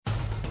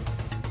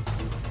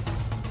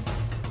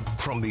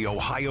From the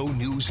Ohio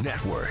News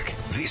Network,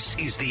 this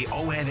is the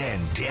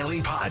ONN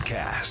Daily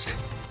Podcast.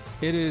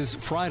 It is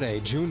Friday,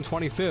 June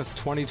 25th,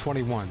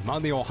 2021.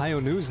 On the Ohio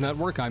News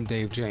Network, I'm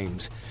Dave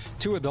James.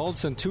 2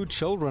 adults and 2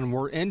 children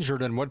were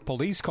injured in what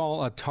police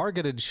call a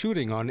targeted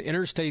shooting on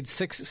Interstate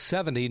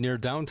 670 near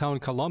downtown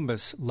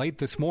Columbus late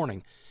this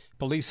morning.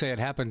 Police say it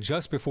happened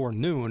just before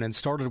noon and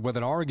started with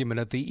an argument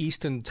at the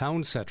Easton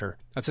Town Center.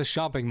 That's a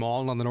shopping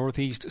mall on the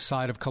northeast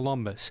side of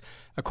Columbus.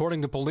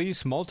 According to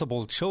police,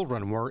 multiple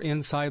children were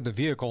inside the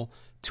vehicle.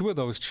 2 of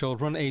those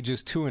children,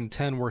 ages 2 and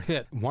 10, were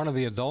hit. One of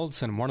the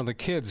adults and one of the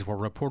kids were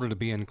reported to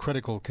be in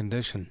critical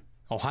condition.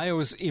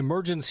 Ohio's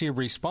emergency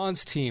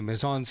response team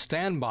is on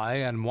standby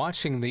and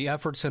watching the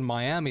efforts in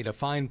Miami to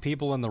find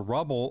people in the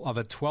rubble of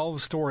a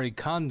 12-story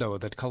condo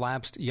that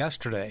collapsed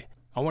yesterday.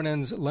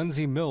 ONN's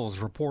Lindsay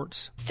Mills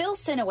reports. Phil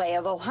Sinaway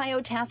of Ohio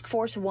Task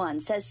Force 1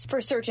 says for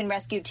search and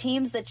rescue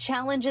teams, the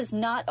challenge is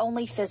not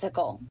only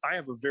physical. I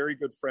have a very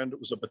good friend that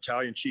was a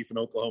battalion chief in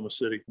Oklahoma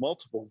City.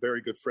 Multiple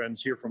very good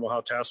friends here from Ohio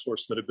Task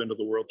Force that have been to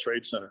the World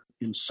Trade Center.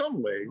 In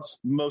some ways,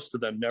 most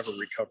of them never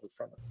recovered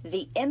from it.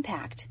 The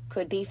impact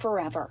could be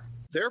forever.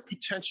 They're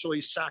potentially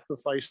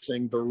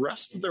sacrificing the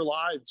rest of their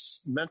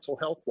lives, mental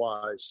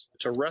health-wise,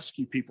 to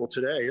rescue people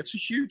today. It's a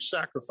huge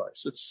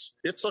sacrifice. It's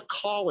a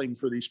calling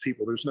for these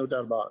people. There's no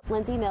doubt about it.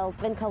 Lindsay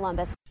Mills in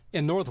Columbus.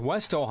 In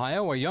Northwest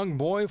Ohio, a young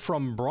boy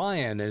from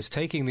Bryan is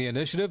taking the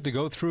initiative to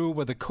go through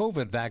with the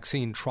COVID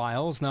vaccine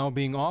trials now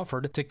being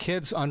offered to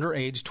kids under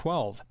age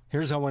 12.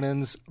 Here's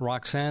ONN's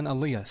Roxanne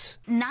Elias.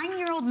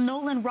 9-year-old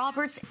Nolan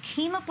Roberts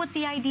came up with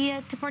the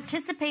idea to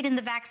participate in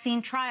the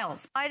vaccine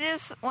trials. I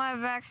just want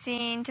a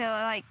vaccine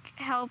to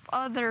help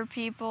other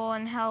people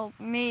and help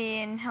me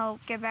and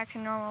help get back to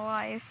normal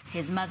life.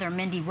 His mother,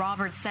 Mindy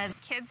Roberts, says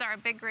kids are a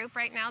big group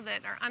right now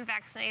that are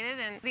unvaccinated,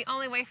 and the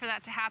only way for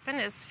that to happen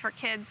is for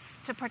kids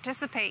to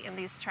participate in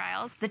these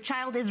trials. The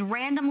child is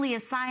randomly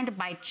assigned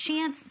by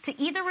chance to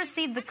either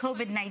receive the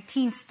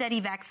COVID-19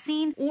 study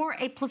vaccine or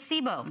a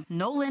placebo.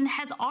 Nolan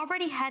has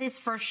already had his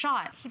first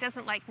shot. He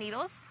doesn't like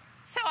needles.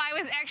 So I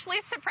was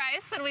actually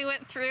surprised when we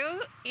went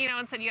through,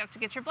 and said, you have to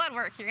get your blood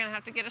work. You're going to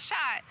have to get a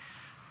shot.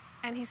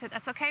 And he said,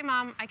 that's okay,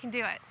 Mom. I can do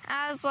it.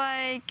 I was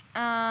like,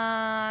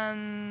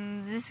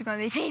 this is going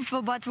to be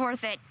painful, but it's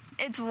worth it.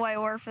 It's way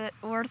worth it.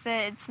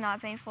 It's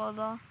not painful at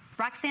all.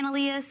 Roxanne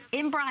Elias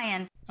in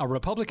Bryan. A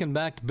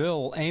Republican-backed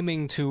bill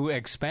aiming to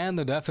expand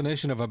the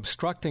definition of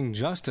obstructing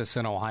justice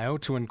in Ohio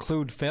to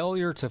include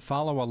failure to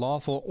follow a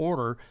lawful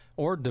order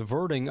or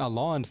diverting a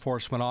law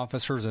enforcement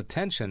officer's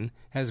attention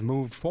has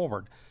moved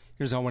forward.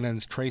 Here's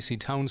ONN's Tracy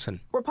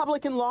Townsend.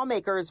 Republican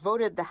lawmakers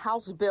voted the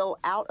House bill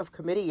out of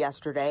committee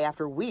yesterday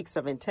after weeks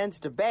of intense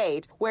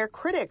debate, where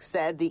critics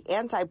said the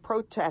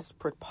anti-protest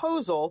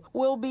proposal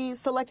will be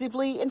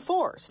selectively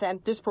enforced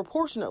and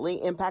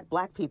disproportionately impact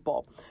black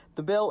people.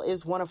 The bill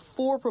is one of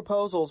 4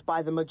 proposals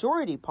by the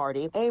majority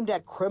party aimed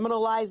at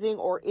criminalizing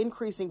or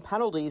increasing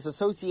penalties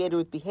associated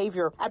with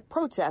behavior at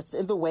protests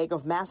in the wake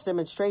of mass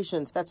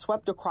demonstrations that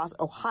swept across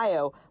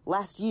Ohio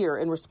last year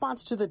in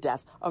response to the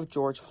death of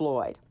George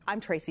Floyd. I'm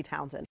Tracy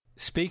Townsend.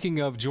 Speaking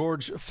of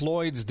George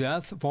Floyd's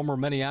death, former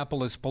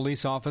Minneapolis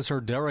police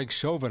officer Derek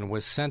Chauvin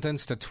was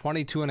sentenced to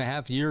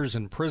 22.5 years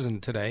in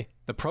prison today.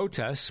 The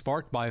protests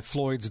sparked by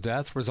Floyd's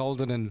death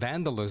resulted in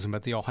vandalism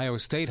at the Ohio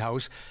State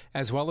House,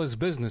 as well as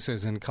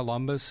businesses in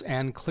Columbus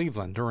and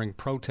Cleveland during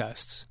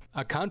protests.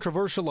 A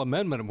controversial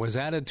amendment was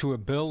added to a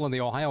bill in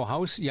the Ohio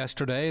House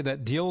yesterday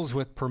that deals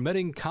with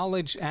permitting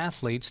college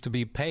athletes to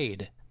be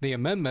paid. The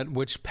amendment,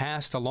 which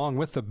passed along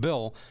with the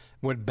bill,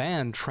 would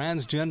ban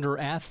transgender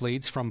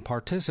athletes from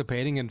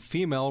participating in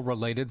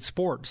female-related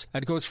sports.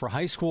 That goes for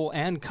high school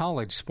and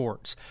college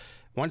sports.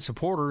 One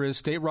supporter is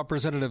State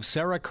Representative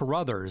Sarah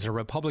Carruthers, a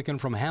Republican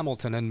from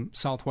Hamilton in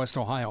southwest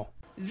Ohio.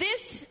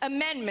 This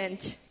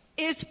amendment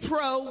is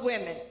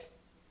pro-women.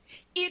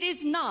 It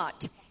is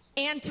not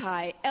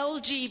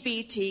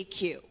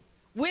anti-LGBTQ.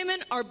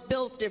 Women are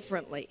built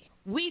differently.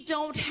 We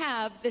don't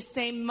have the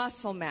same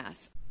muscle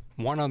mass.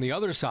 One on the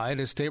other side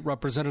is State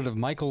Representative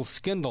Michael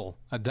Skindle,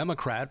 a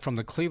Democrat from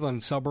the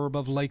Cleveland suburb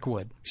of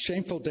Lakewood.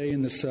 Shameful day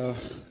in this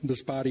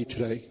body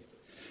today.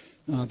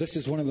 This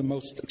is one of the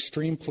most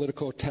extreme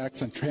political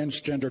attacks on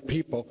transgender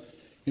people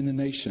in the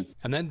nation.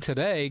 And then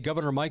today,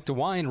 Governor Mike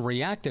DeWine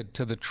reacted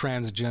to the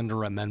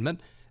transgender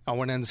amendment.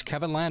 ONN's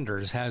Kevin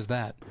Landers has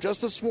that.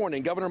 Just this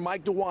morning, Governor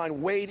Mike DeWine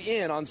weighed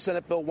in on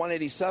Senate Bill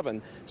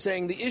 187,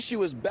 saying the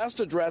issue is best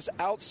addressed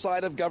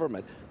outside of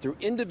government through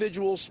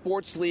individual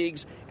sports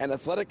leagues and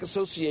athletic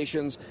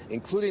associations,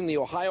 including the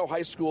Ohio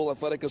High School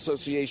Athletic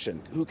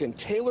Association, who can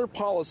tailor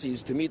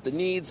policies to meet the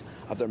needs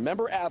of their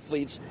member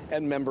athletes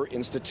and member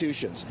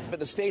institutions. At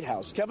the State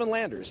House, Kevin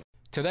Landers.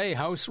 Today,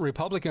 House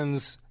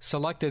Republicans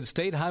selected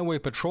State Highway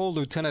Patrol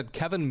Lieutenant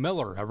Kevin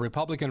Miller, a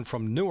Republican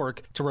from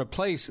Newark, to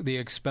replace the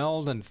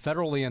expelled and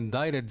federally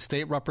indicted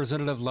State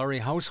Representative Larry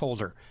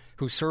Householder,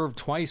 who served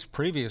twice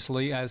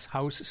previously as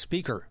House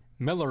Speaker.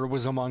 Miller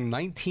was among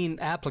 19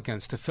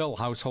 applicants to fill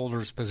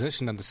Householder's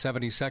position in the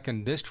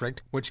 72nd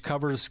District, which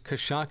covers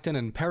Coshocton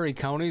and Perry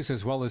counties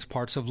as well as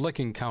parts of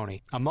Licking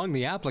County. Among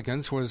the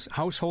applicants was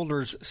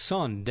Householder's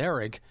son,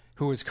 Derek,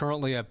 who is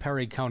currently a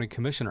Perry County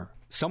Commissioner.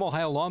 Some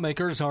Ohio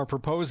lawmakers are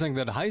proposing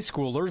that high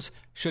schoolers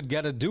should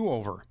get a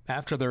do-over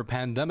after their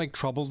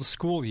pandemic-troubled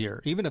school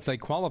year, even if they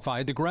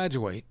qualified to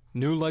graduate.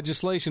 New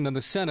legislation in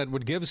the Senate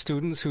would give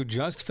students who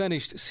just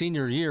finished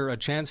senior year a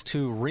chance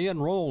to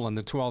re-enroll in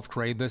the 12th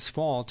grade this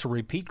fall to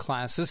repeat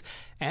classes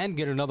and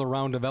get another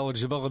round of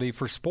eligibility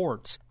for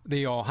sports.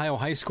 The Ohio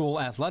High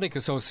School Athletic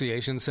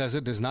Association says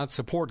it does not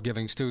support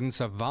giving students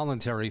a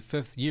voluntary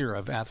fifth year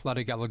of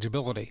athletic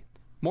eligibility.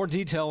 More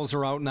details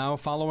are out now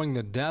following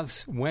the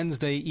deaths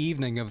Wednesday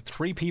evening of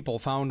 3 people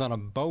found on a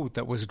boat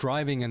that was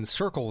driving in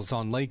circles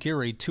on Lake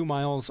Erie 2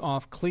 miles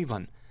off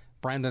Cleveland.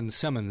 Brandon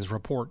Simmons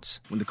reports.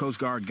 When the Coast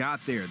Guard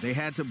got there, they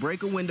had to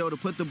break a window to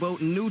put the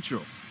boat in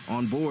neutral.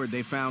 On board,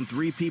 they found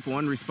 3 people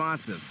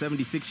unresponsive,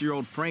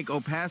 76-year-old Frank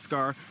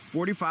Opaskar,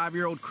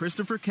 45-year-old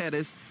Christopher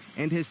Kettis,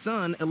 and his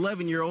son,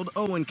 11-year-old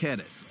Owen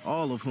Kettis,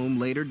 all of whom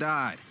later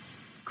died.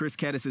 Chris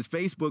Kettis'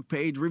 Facebook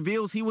page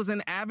reveals he was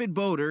an avid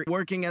boater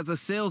working as a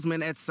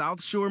salesman at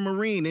South Shore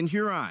Marine in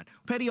Huron.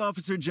 Petty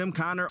Officer Jim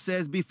Connor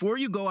says before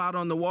you go out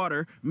on the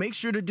water, make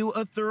sure to do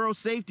a thorough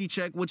safety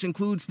check, which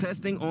includes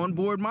testing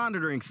onboard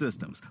monitoring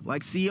systems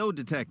like CO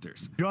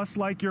detectors. Just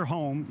like your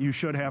home, you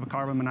should have a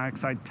carbon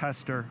monoxide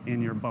tester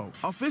in your boat.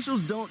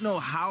 Officials don't know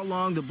how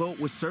long the boat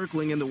was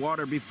circling in the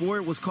water before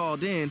it was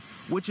called in,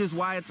 which is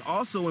why it's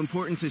also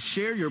important to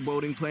share your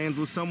boating plans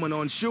with someone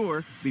on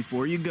shore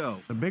before you go.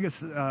 The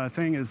biggest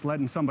thing is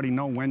letting somebody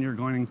know when you're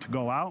going to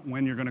go out,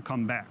 when you're going to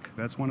come back.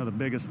 That's one of the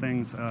biggest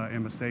things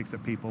and mistakes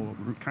that people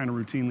kind of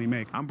routinely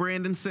make. I'm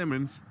Brandon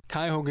Simmons.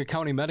 Cuyahoga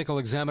County Medical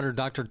Examiner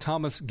Dr.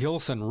 Thomas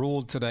Gilson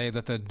ruled today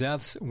that the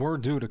deaths were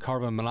due to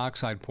carbon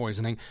monoxide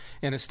poisoning.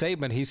 In a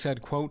statement, he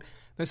said, quote,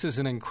 "This is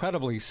an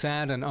incredibly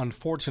sad and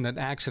unfortunate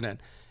accident.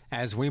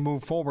 As we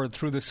move forward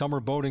through the summer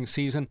boating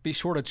season, be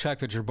sure to check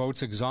that your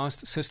boat's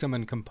exhaust system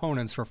and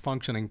components are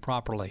functioning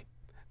properly."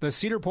 The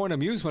Cedar Point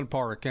Amusement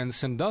Park in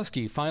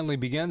Sandusky finally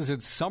begins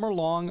its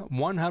summer-long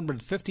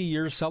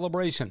 150-year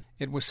celebration.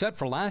 It was set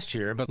for last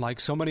year, but like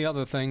so many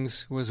other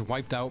things, was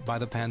wiped out by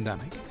the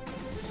pandemic.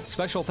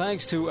 Special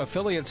thanks to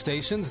affiliate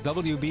stations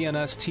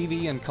WBNS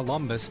TV in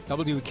Columbus,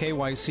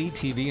 WKYC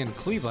TV in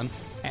Cleveland,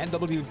 and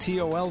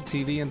WTOL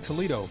TV in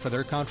Toledo for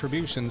their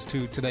contributions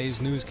to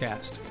today's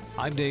newscast.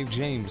 I'm Dave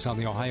James on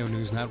the Ohio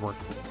News Network.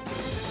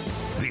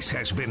 This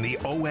has been the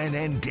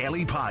ONN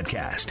Daily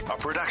Podcast, a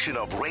production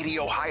of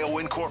Radio Ohio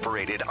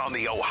Incorporated on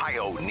the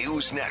Ohio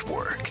News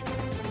Network.